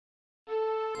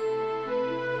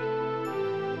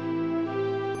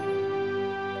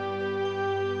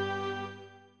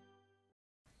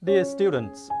Dear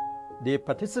students, dear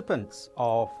participants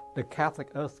of the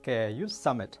Catholic Earthcare Youth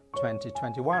Summit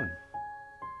 2021,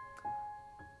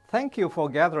 thank you for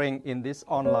gathering in this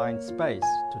online space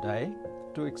today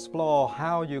to explore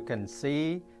how you can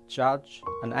see, judge,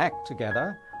 and act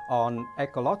together on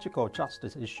ecological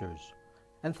justice issues.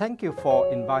 And thank you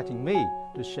for inviting me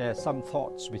to share some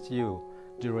thoughts with you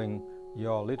during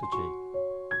your liturgy.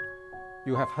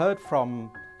 You have heard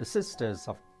from the sisters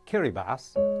of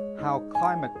Kiribati how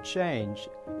climate change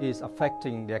is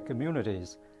affecting their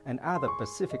communities and other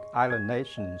Pacific Island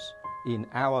nations in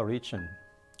our region.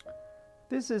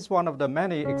 This is one of the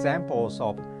many examples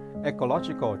of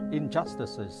ecological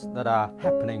injustices that are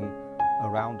happening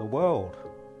around the world.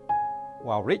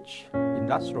 While rich,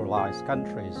 industrialized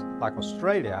countries like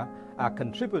Australia are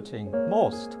contributing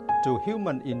most to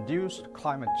human-induced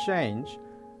climate change,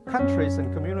 countries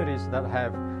and communities that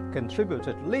have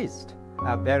contributed least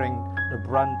are bearing the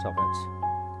brunt of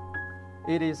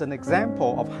it. It is an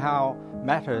example of how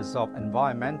matters of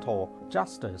environmental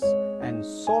justice and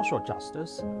social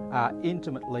justice are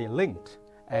intimately linked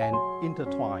and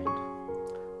intertwined.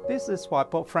 This is why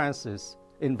Pope Francis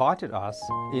invited us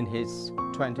in his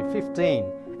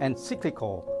 2015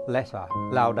 encyclical letter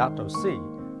Laudato Si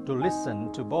to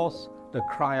listen to both the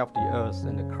cry of the earth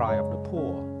and the cry of the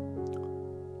poor.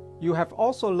 You have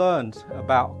also learned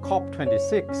about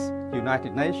COP26,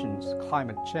 United Nations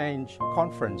Climate Change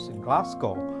Conference in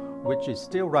Glasgow, which is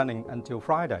still running until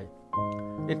Friday.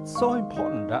 It's so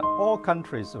important that all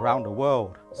countries around the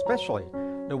world, especially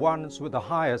the ones with the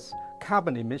highest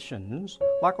carbon emissions,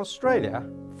 like Australia,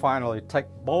 finally take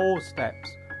bold steps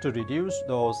to reduce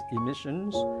those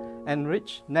emissions and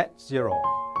reach net zero,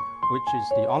 which is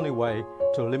the only way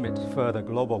to limit further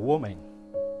global warming.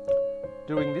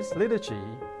 During this liturgy,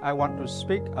 I want to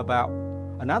speak about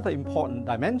another important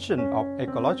dimension of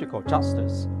ecological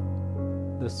justice,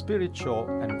 the spiritual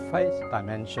and faith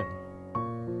dimension.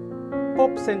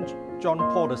 Pope St. John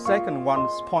Paul II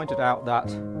once pointed out that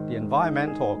the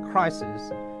environmental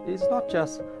crisis is not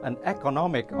just an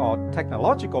economic or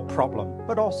technological problem,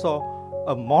 but also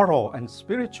a moral and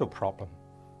spiritual problem.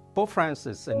 Pope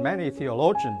Francis and many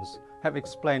theologians have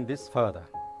explained this further.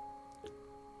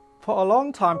 For a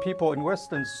long time, people in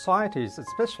Western societies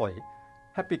especially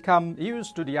have become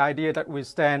used to the idea that we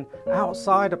stand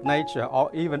outside of nature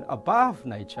or even above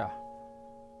nature.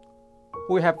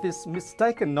 We have this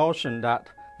mistaken notion that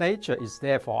nature is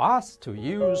there for us to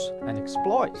use and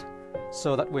exploit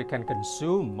so that we can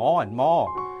consume more and more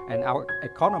and our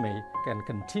economy can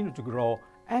continue to grow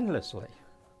endlessly.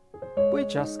 We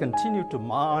just continue to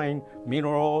mine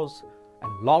minerals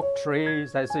and log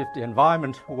trees as if the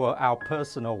environment were our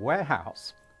personal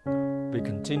warehouse. We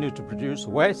continue to produce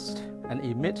waste and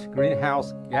emit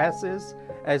greenhouse gases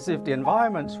as if the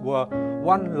environment were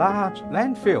one large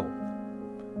landfill.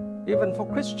 Even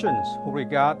for Christians who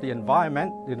regard the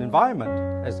environment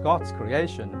as God's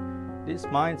creation, this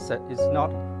mindset is not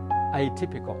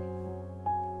atypical.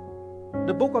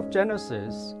 The book of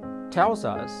Genesis tells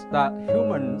us that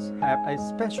humans have a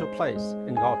special place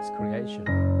in God's creation.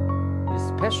 This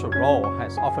special role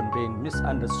has often been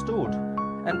misunderstood,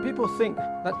 and people think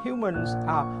that humans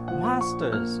are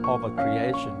masters of a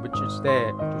creation which is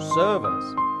there to serve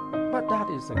us. But that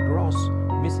is a gross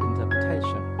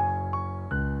misinterpretation.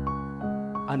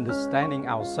 Understanding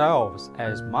ourselves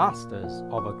as masters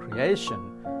of a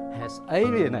creation has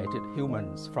alienated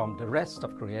humans from the rest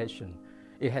of creation.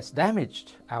 It has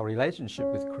damaged our relationship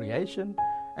with creation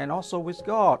and also with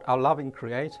God, our loving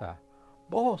Creator.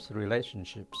 Both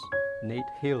relationships need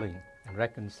healing and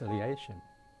reconciliation.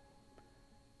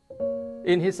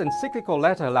 In his encyclical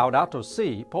letter Laudato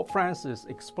Si, Pope Francis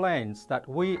explains that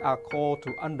we are called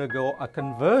to undergo a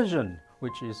conversion,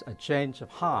 which is a change of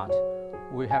heart.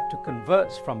 We have to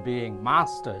convert from being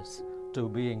masters to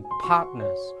being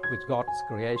partners with God's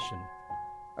creation.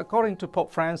 According to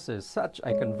Pope Francis, such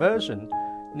a conversion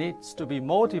needs to be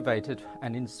motivated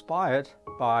and inspired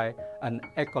by an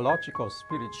ecological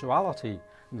spirituality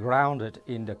grounded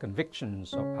in the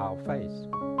convictions of our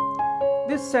faith.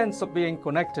 This sense of being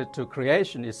connected to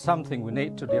creation is something we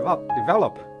need to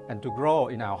develop and to grow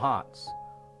in our hearts.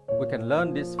 We can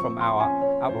learn this from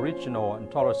our Aboriginal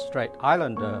and Torres Strait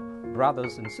Islander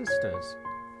brothers and sisters.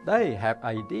 They have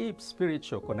a deep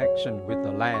spiritual connection with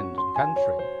the land and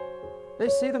country. They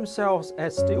see themselves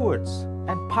as stewards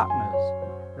and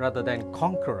partners rather than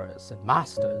conquerors and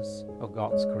masters of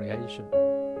God's creation.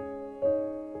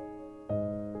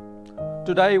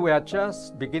 Today we are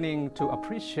just beginning to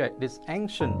appreciate this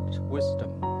ancient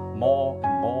wisdom more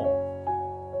and more.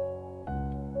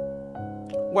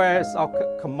 Whereas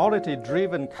our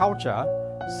commodity-driven culture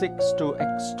seeks to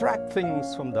extract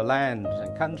things from the land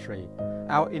and country,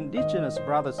 our indigenous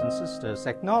brothers and sisters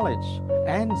acknowledge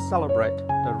and celebrate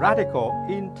the radical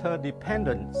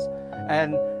interdependence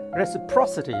and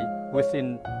reciprocity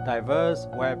within diverse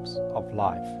webs of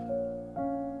life.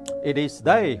 It is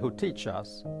they who teach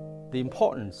us the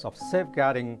importance of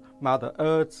safeguarding Mother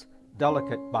Earth's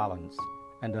delicate balance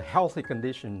and the healthy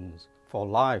conditions for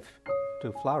life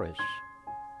to flourish.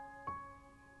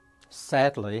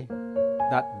 Sadly,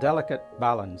 that delicate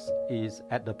balance is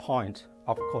at the point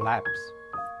of collapse.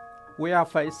 We are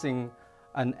facing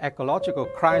an ecological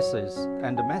crisis,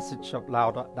 and the message of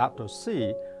Laudato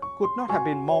Si could not have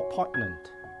been more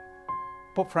poignant.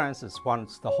 Pope Francis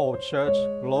wants the whole Church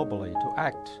globally to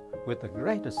act with a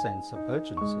greater sense of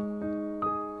urgency.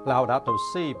 Laudato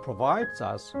Si provides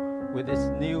us with this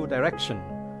new direction,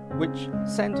 which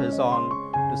centers on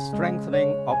the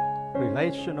strengthening of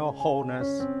relational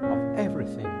wholeness of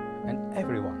everything and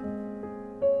everyone.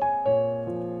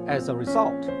 As a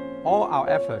result, all our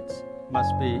efforts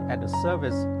must be at the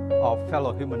service of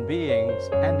fellow human beings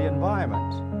and the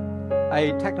environment.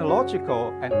 A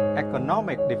technological and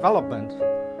economic development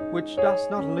which does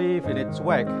not leave in its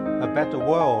wake a better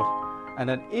world and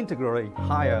an integrally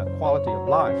higher quality of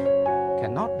life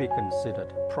cannot be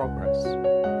considered progress.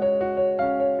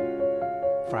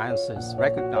 Francis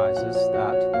recognizes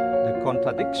that the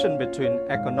contradiction between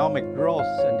economic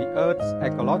growth and the Earth's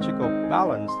ecological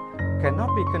balance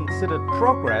cannot be considered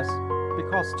progress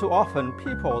because too often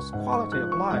people's quality of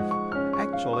life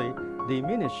actually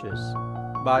diminishes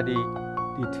by the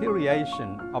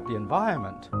deterioration of the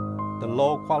environment, the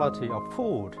low quality of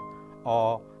food,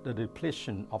 or the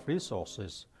depletion of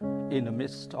resources in the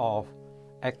midst of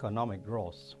economic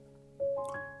growth.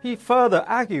 He further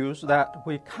argues that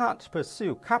we can't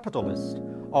pursue capitalist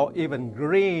or even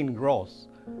green growth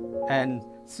and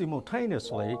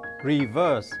simultaneously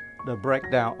reverse the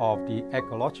breakdown of the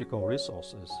ecological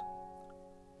resources.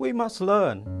 We must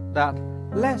learn that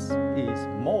less is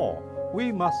more.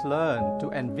 We must learn to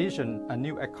envision a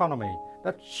new economy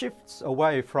that shifts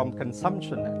away from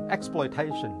consumption and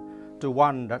exploitation to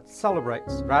one that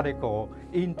celebrates radical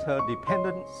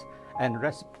interdependence and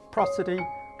reciprocity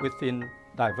within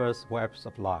diverse webs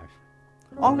of life.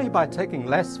 Only by taking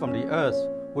less from the earth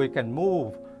we can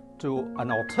move to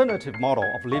an alternative model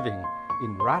of living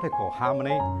in radical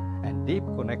harmony and deep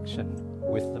connection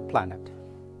with the planet.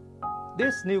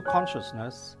 This new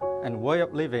consciousness and way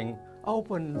of living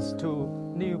opens to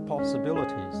new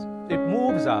possibilities. It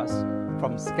moves us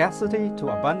from scarcity to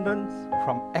abundance,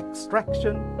 from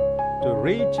extraction to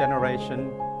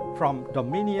regeneration, from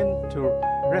dominion to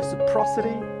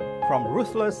reciprocity, from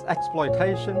ruthless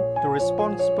exploitation to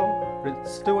responsible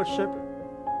stewardship,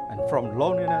 and from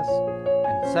loneliness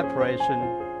and separation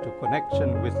to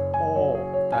connection with all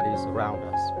that is around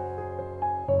us.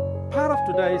 Part of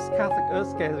today's Catholic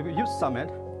Earthcare Youth Summit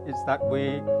is that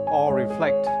we all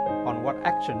reflect on what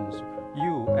actions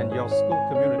you and your school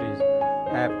communities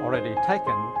have already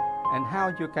taken and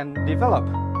how you can develop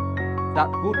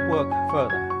that good work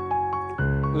further.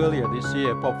 Earlier this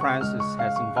year, Pope Francis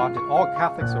has invited all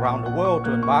Catholics around the world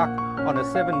to embark on a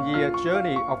 7-year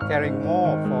journey of caring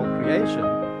more for creation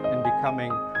and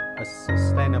becoming a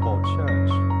sustainable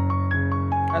church.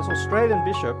 As Australian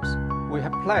bishops, we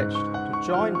have pledged to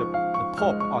join the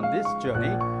Pope on this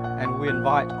journey, and we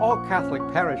invite all Catholic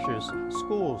parishes,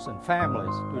 schools and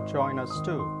families to join us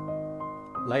too.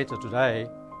 Later today,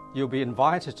 you'll be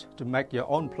invited to make your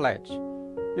own pledge.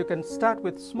 You can start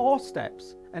with small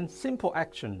steps and simple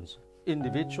actions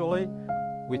individually,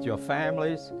 with your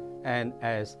families, and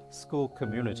as school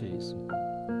communities.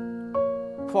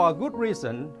 For a good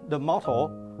reason, the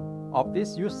motto of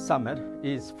this Youth Summit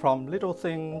is "From little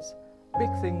things, big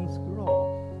things grow."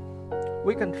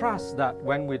 We can trust that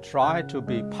when we try to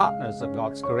be partners of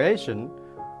God's creation,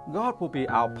 God will be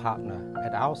our partner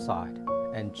at our side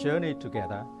and journey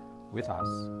together with us.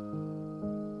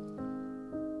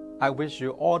 I wish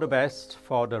you all the best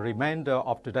for the remainder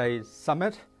of today's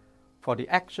summit, for the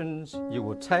actions you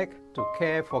will take to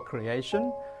care for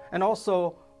creation, and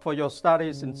also for your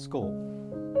studies in school.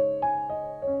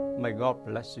 May God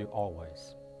bless you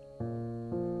always.